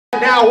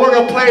right now, we're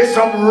gonna play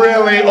some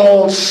really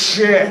old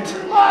shit.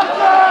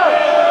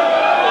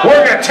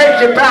 We're gonna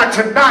take you back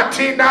to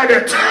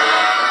 1992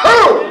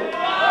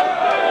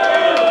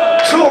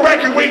 to a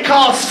record we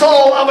call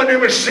Soul of a New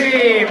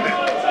Machine.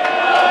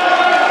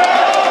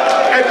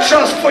 And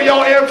just for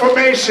your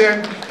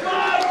information,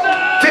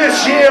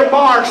 this year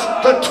marks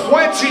the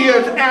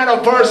 20th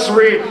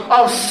anniversary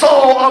of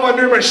Soul of a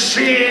New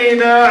Machine.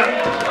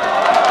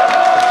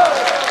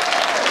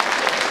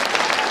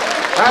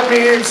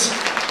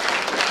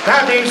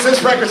 That means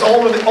this record's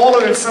older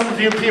than some of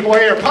you people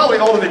here, probably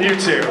older than you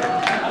two.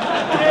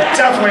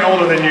 Definitely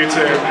older than you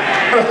two.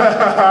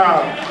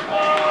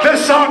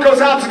 This song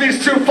goes out to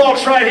these two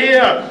folks right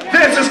here.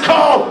 This is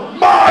called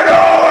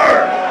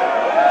Martyr!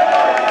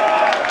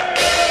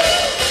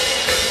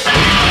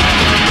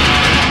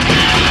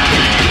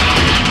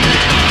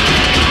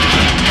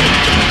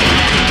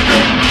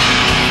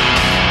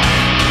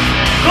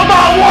 Come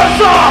on,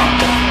 Warsaw!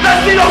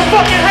 Let's see those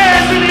fucking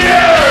hands in the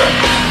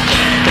air!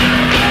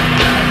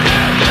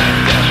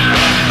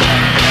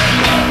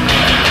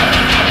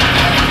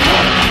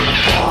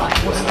 What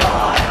was I?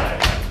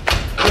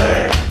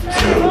 Cling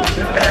to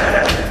the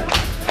end.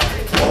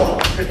 Pull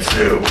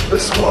into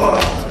this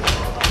world.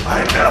 I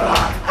never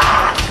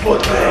asked for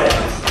this.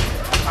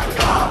 I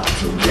got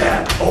to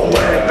get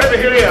away. Let me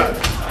hear you. I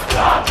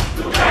got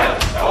to get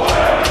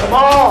away. Come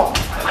on.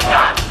 I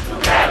got to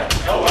get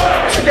away.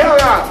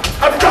 Together.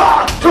 I've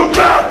got to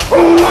get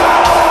away!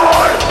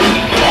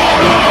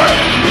 Falling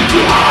into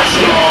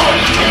action,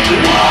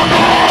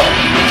 water,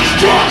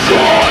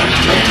 destruction,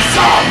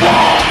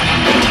 suffer,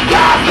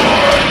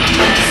 backward,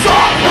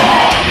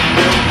 suffer,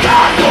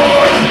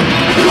 backward.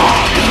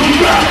 Got to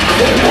get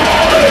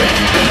away!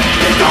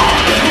 Got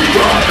to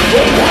get away! Got to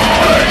get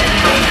away!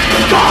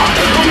 Got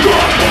to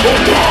get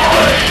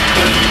away!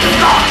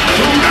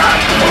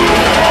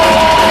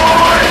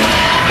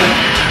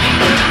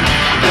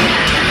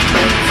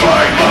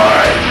 Take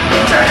me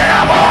to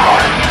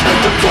heaven,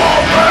 the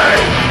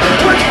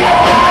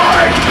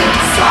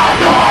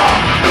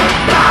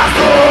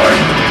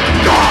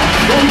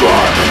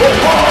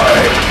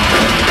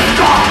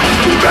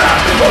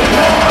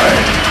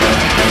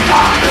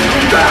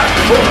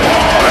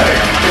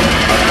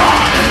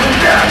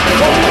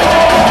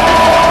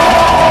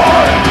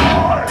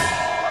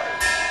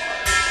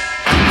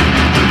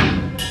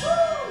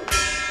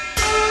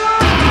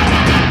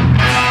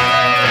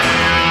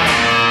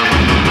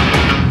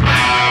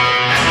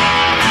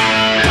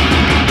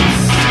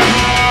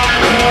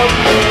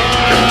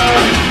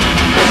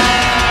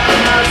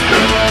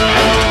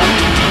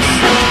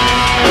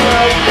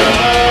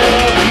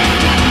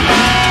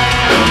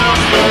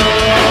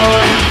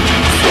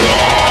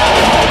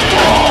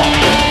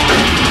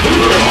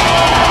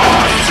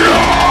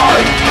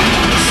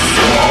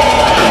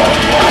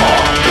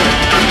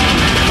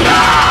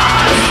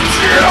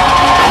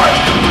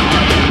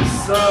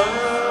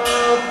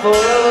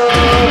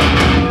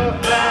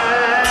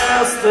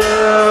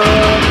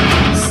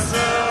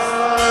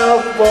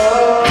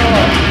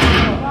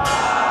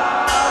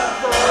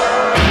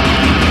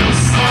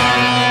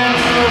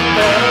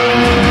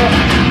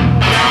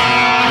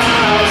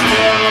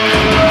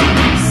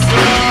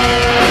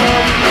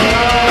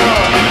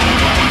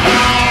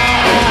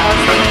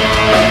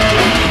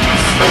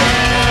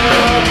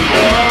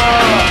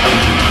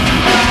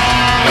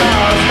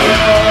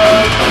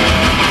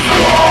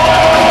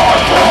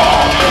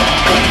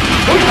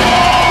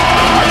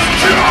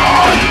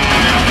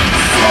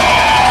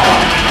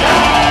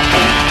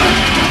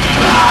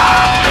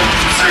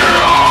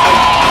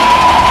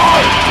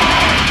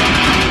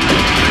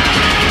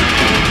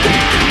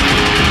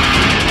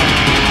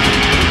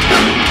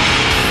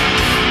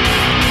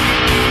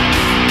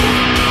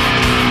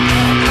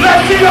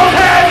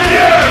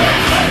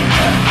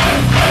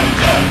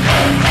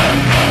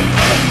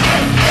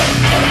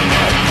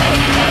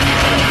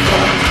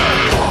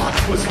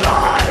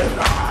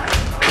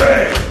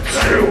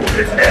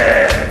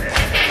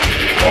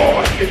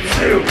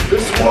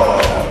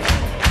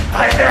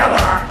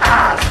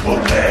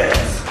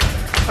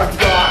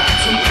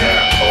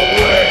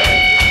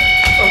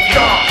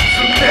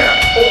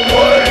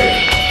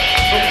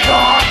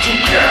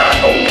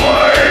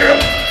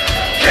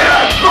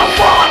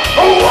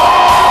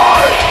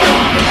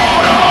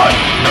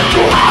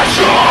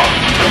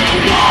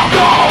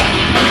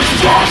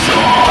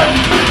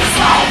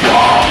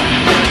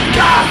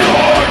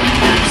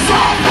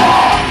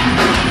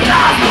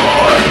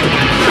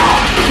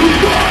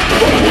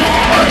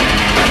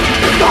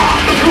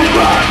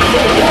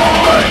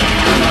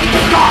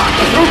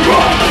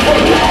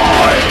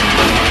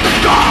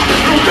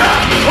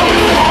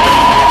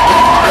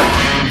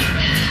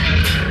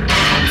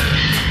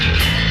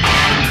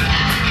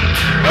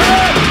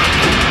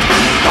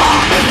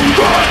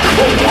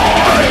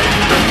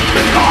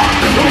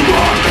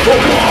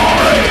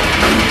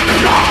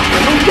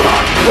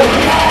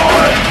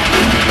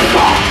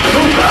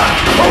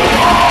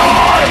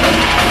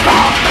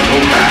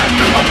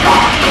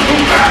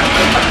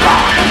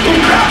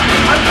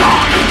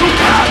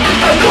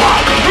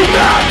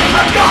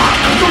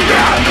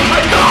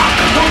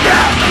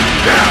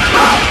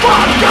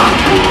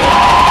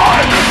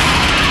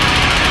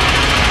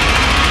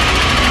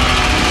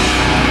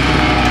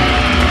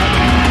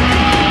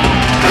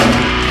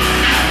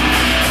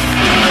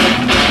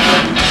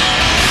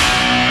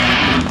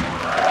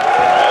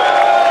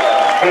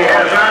He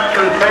has not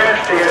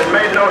confessed. He has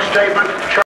made no statement.